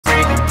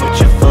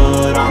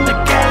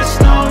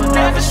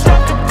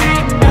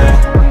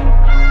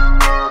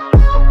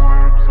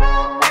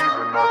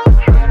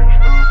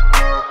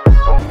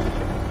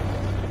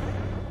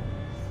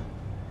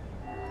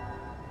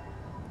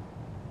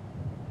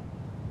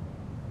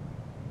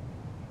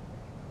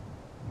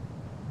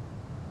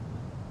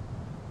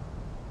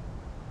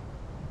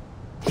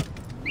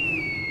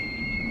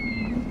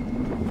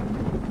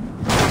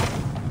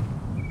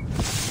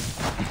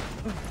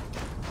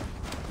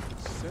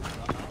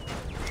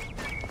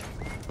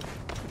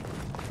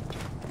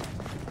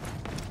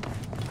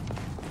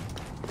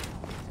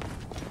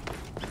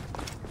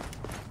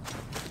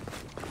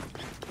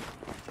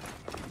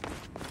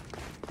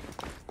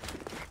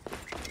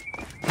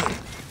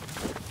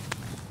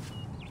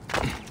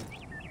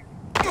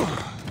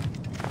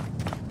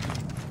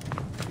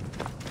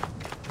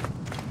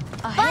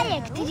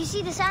Nick, did you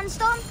see the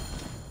sandstorm?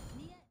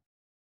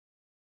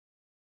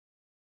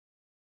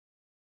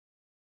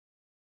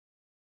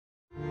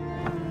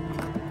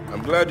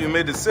 I'm glad you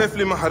made it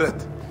safely,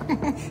 Maharet.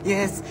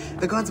 Yes,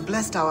 the gods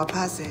blessed our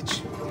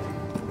passage.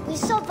 We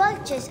saw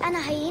vultures and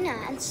a hyena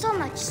and so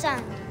much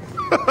sand.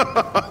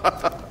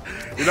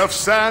 Enough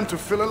sand to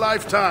fill a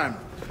lifetime.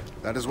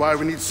 That is why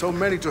we need so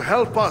many to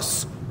help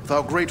us with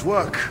our great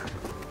work.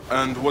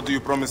 And what do you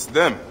promise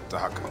them,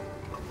 Tahaka?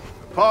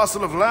 A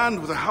parcel of land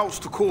with a house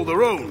to call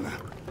their own.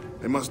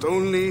 They must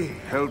only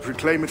help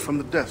reclaim it from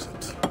the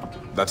desert.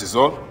 That is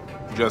all?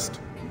 Just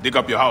dig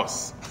up your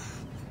house.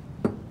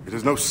 It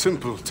is no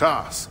simple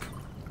task.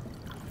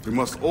 We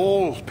must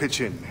all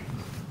pitch in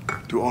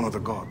to honor the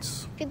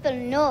gods. People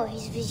know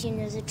his vision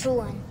is a true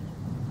one.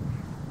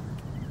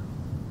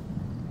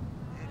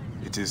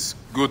 It is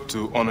good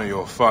to honor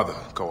your father,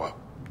 Kawa.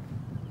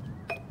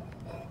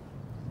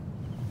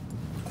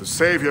 The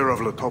savior of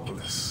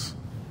Letopolis.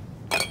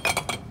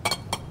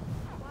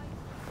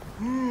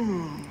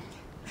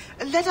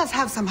 Let us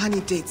have some honey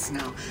dates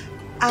now.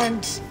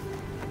 And...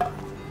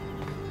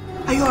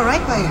 Are you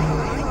alright, Bayan?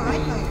 Are you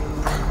alright, Bayan?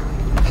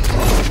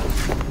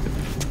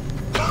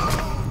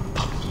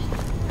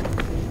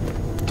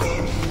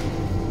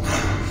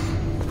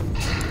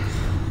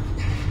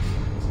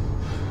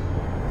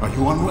 Are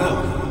you unwell?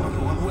 Are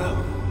you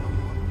unwell?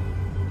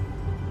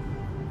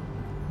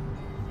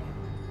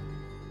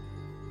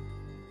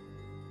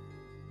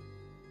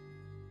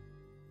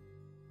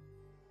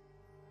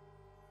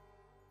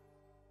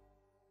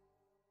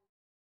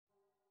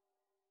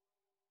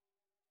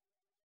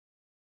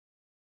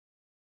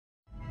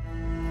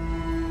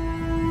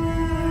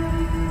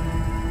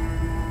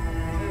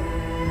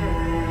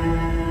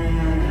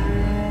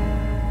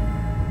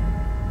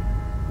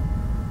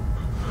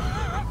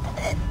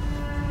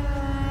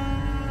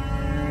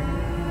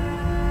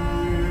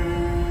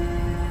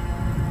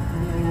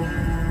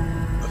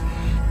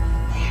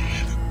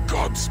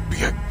 Be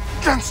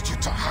against you,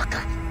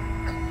 Tahaka.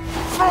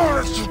 All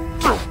that you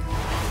do.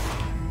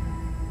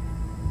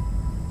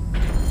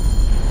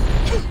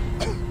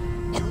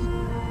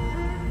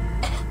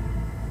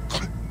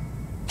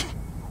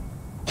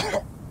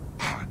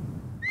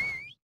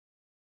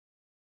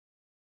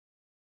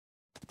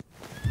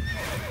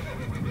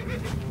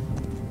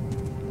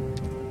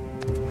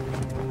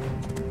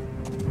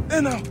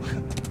 Hey now,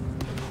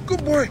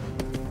 good boy.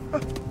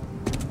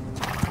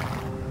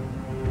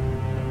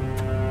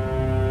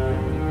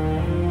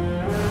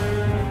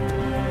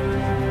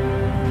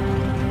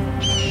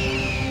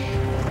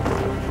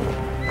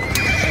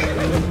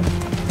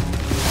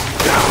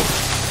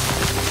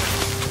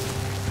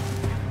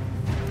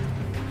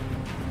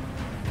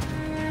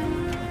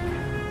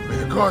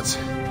 Gods,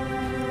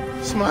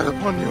 smile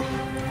upon you.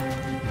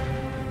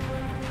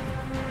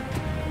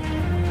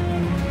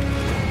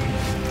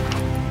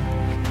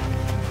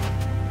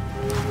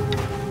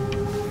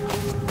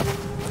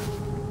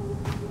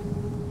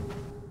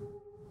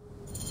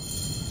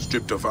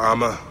 Stripped of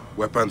armor,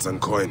 weapons, and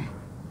coin.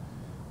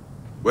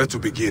 Where to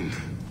begin?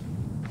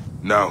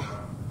 Now,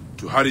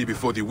 to hurry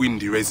before the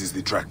wind erases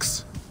the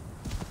tracks.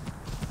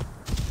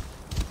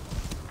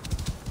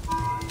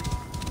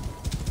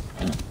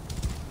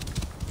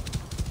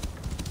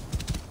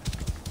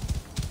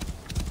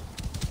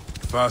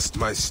 First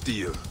my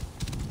steel,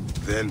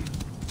 then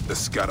the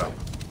scarab.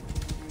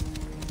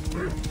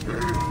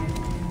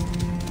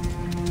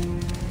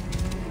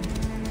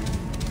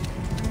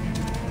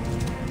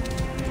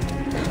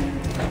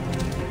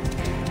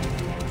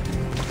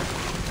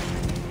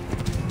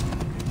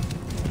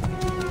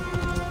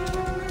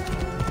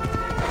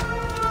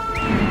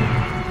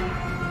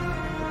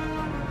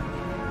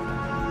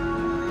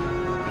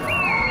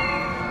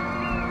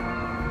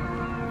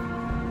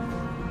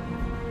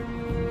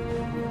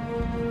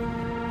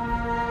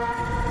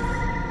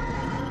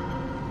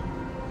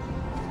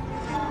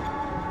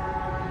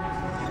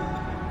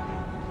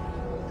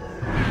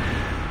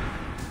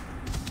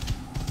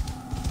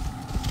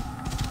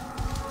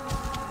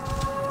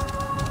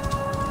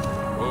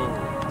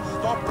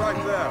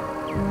 Right there.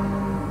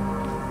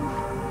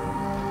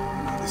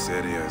 This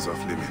area is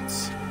off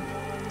limits.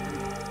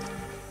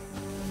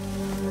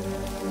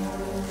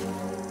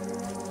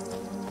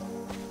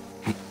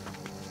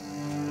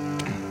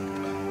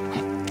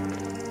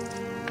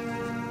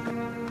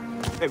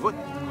 Hey, what?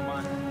 Come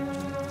on.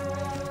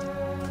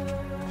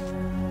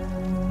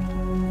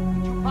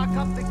 Did you pack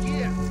up the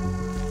gear?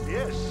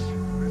 Yes.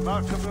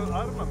 Remarkable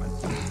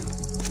armament.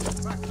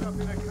 Packed up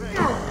in a crate.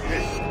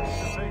 Yes.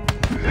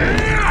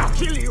 I'll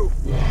kill you!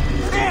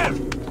 There!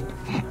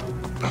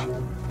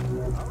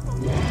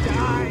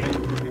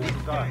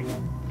 Die.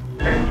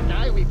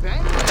 Die we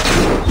bang?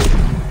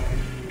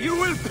 You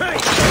will pay!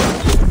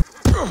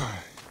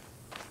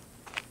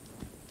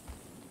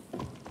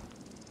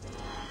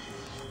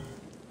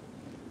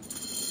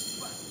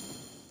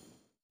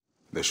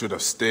 They should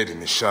have stayed in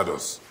the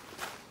shadows.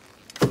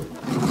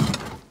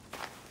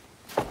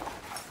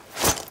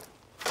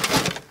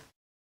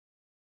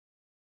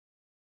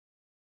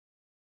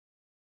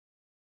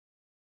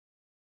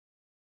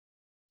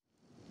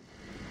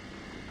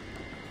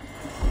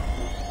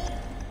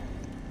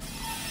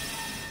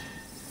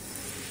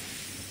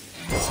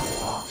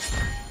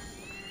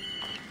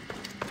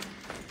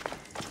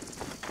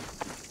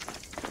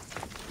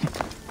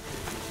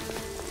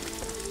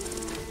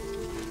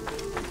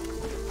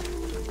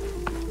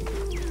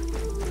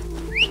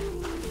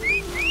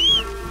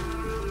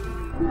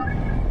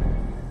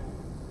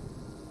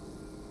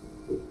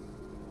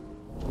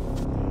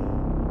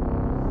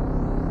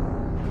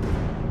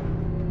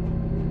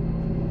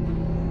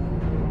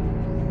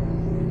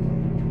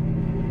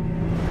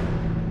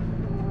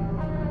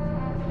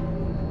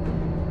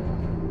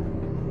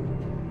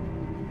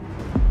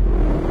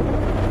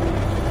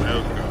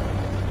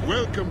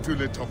 Welcome to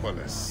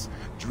Letopolis,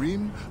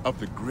 dream of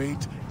the great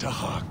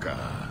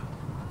Tahaka.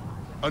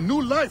 A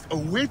new life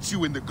awaits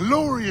you in the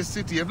glorious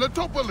city of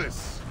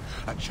Letopolis.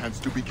 A chance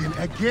to begin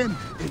again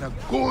in a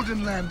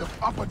golden land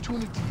of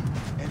opportunity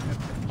and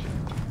adventure.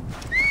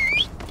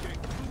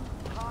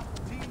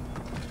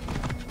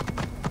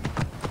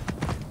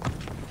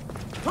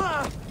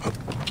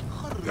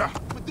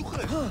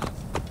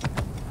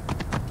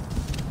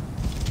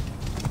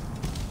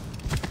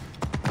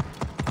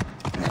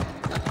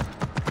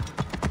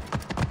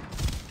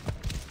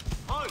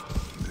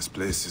 This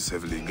place is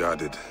heavily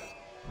guarded.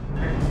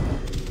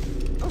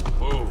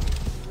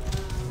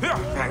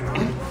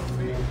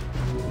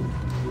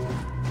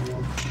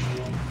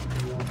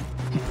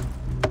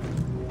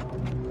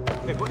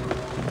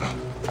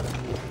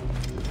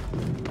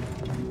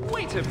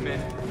 Wait a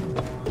minute.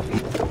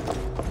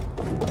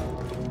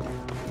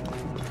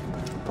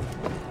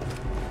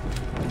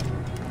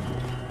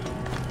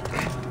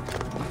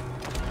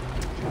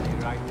 You're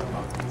right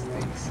about these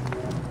things.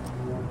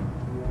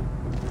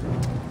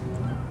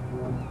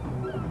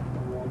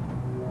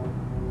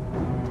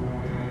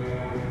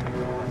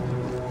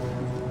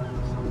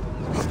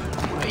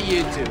 What are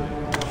you doing?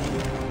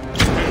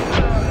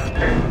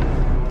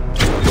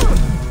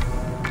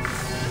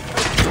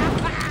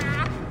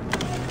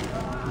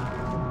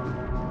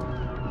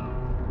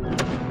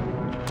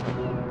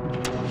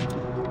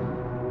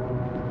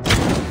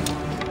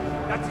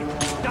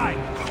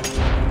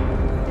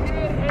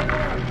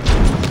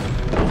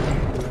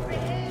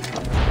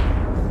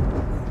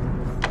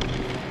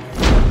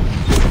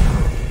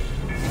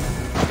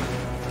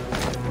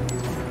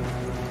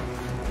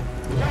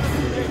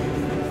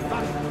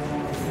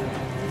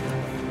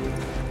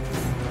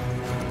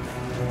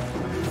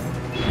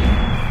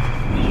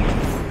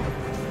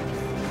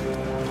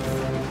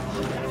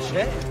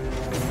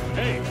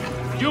 Hey,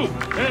 you!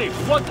 Hey,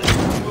 what the...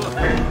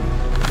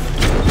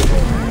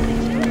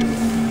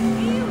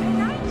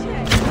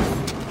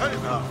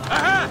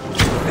 Aha!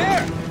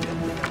 There!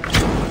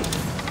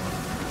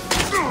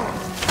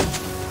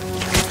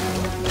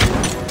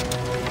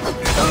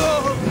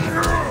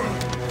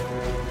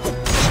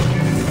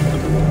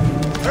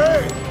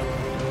 Hey!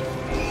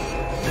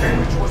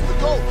 Which was the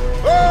goal?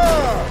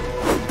 Ah!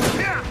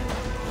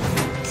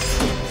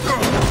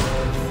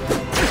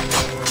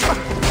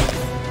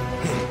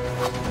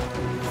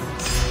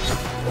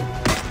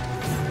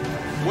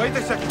 Wait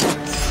a second.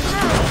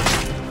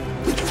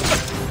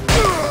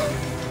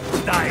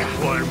 Die,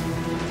 worm.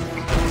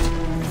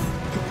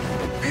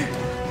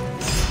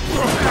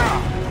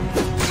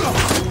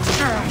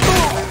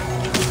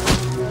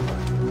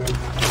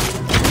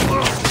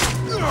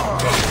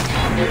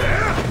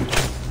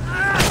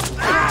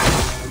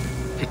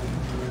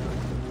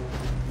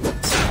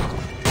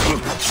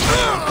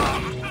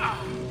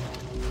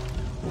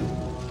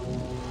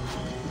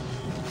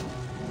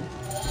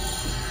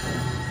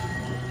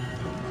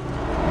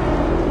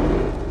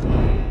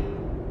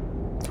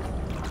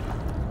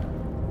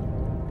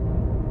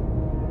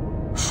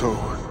 So,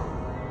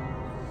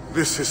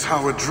 this is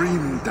how a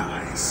dream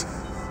dies.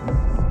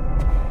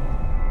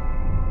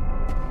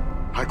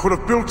 I could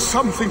have built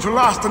something to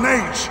last an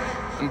age.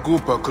 And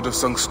Goopa could have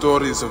sung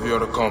stories of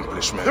your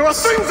accomplishments. There are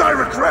things I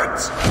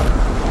regret.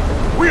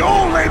 We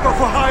all labor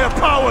for higher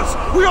powers.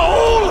 We are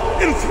all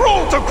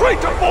enthralled to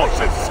greater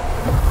forces.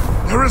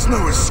 There is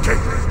no escape.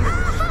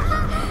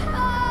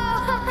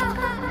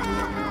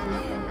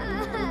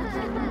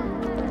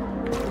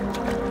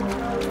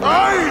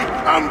 I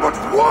am but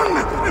one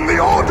in the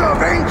Order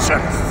of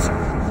Ancients.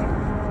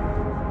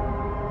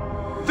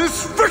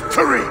 This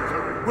victory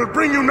will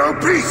bring you no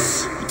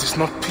peace. It is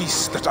not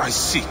peace that I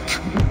seek.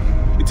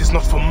 It is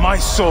not for my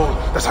soul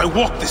that I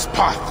walk this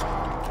path.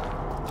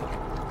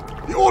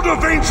 The Order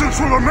of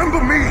Ancients will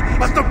remember me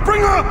as the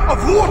bringer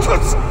of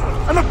waters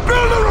and the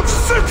builder of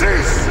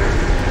cities.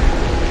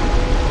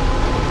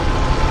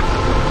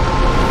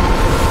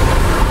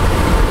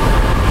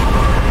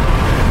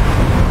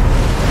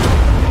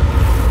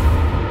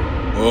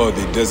 Or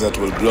the desert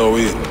will blow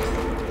in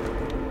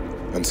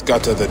and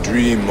scatter the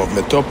dream of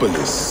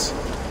Letopolis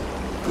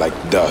like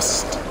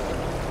dust.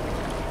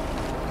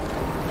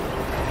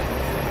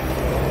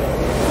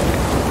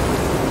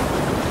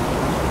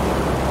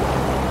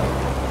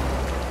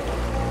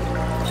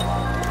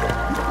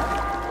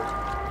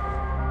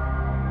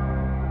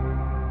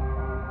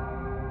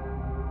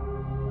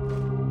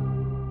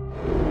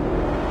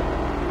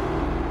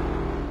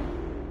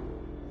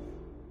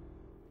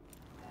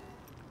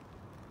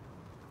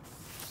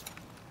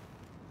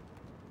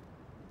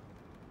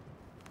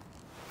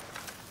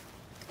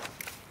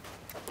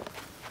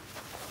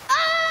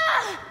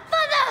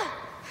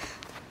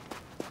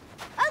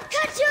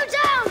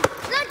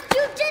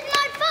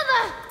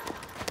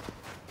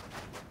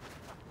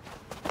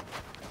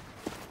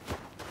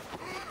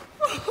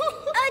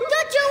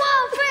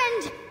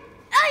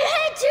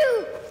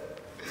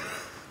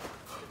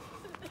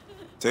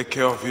 Take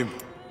care of him.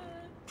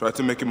 Try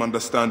to make him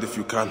understand if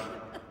you can.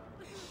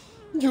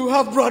 You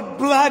have brought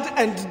blood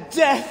and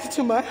death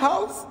to my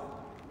house.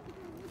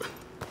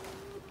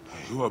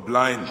 You are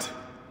blind.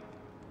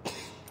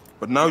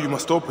 But now you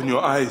must open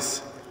your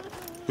eyes.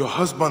 Your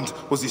husband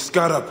was the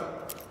Scarab.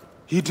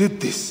 He did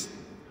this.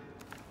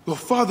 Your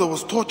father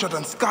was tortured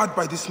and scarred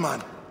by this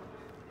man,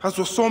 as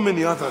were so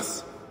many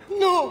others.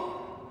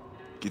 No!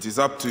 It is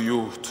up to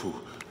you to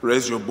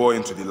raise your boy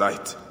into the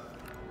light,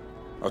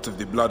 out of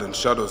the blood and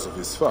shadows of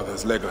his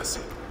father's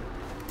legacy.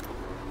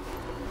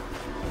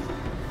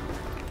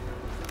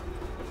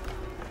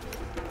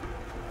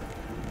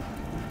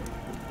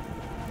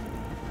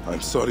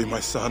 I'm sorry,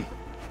 my son.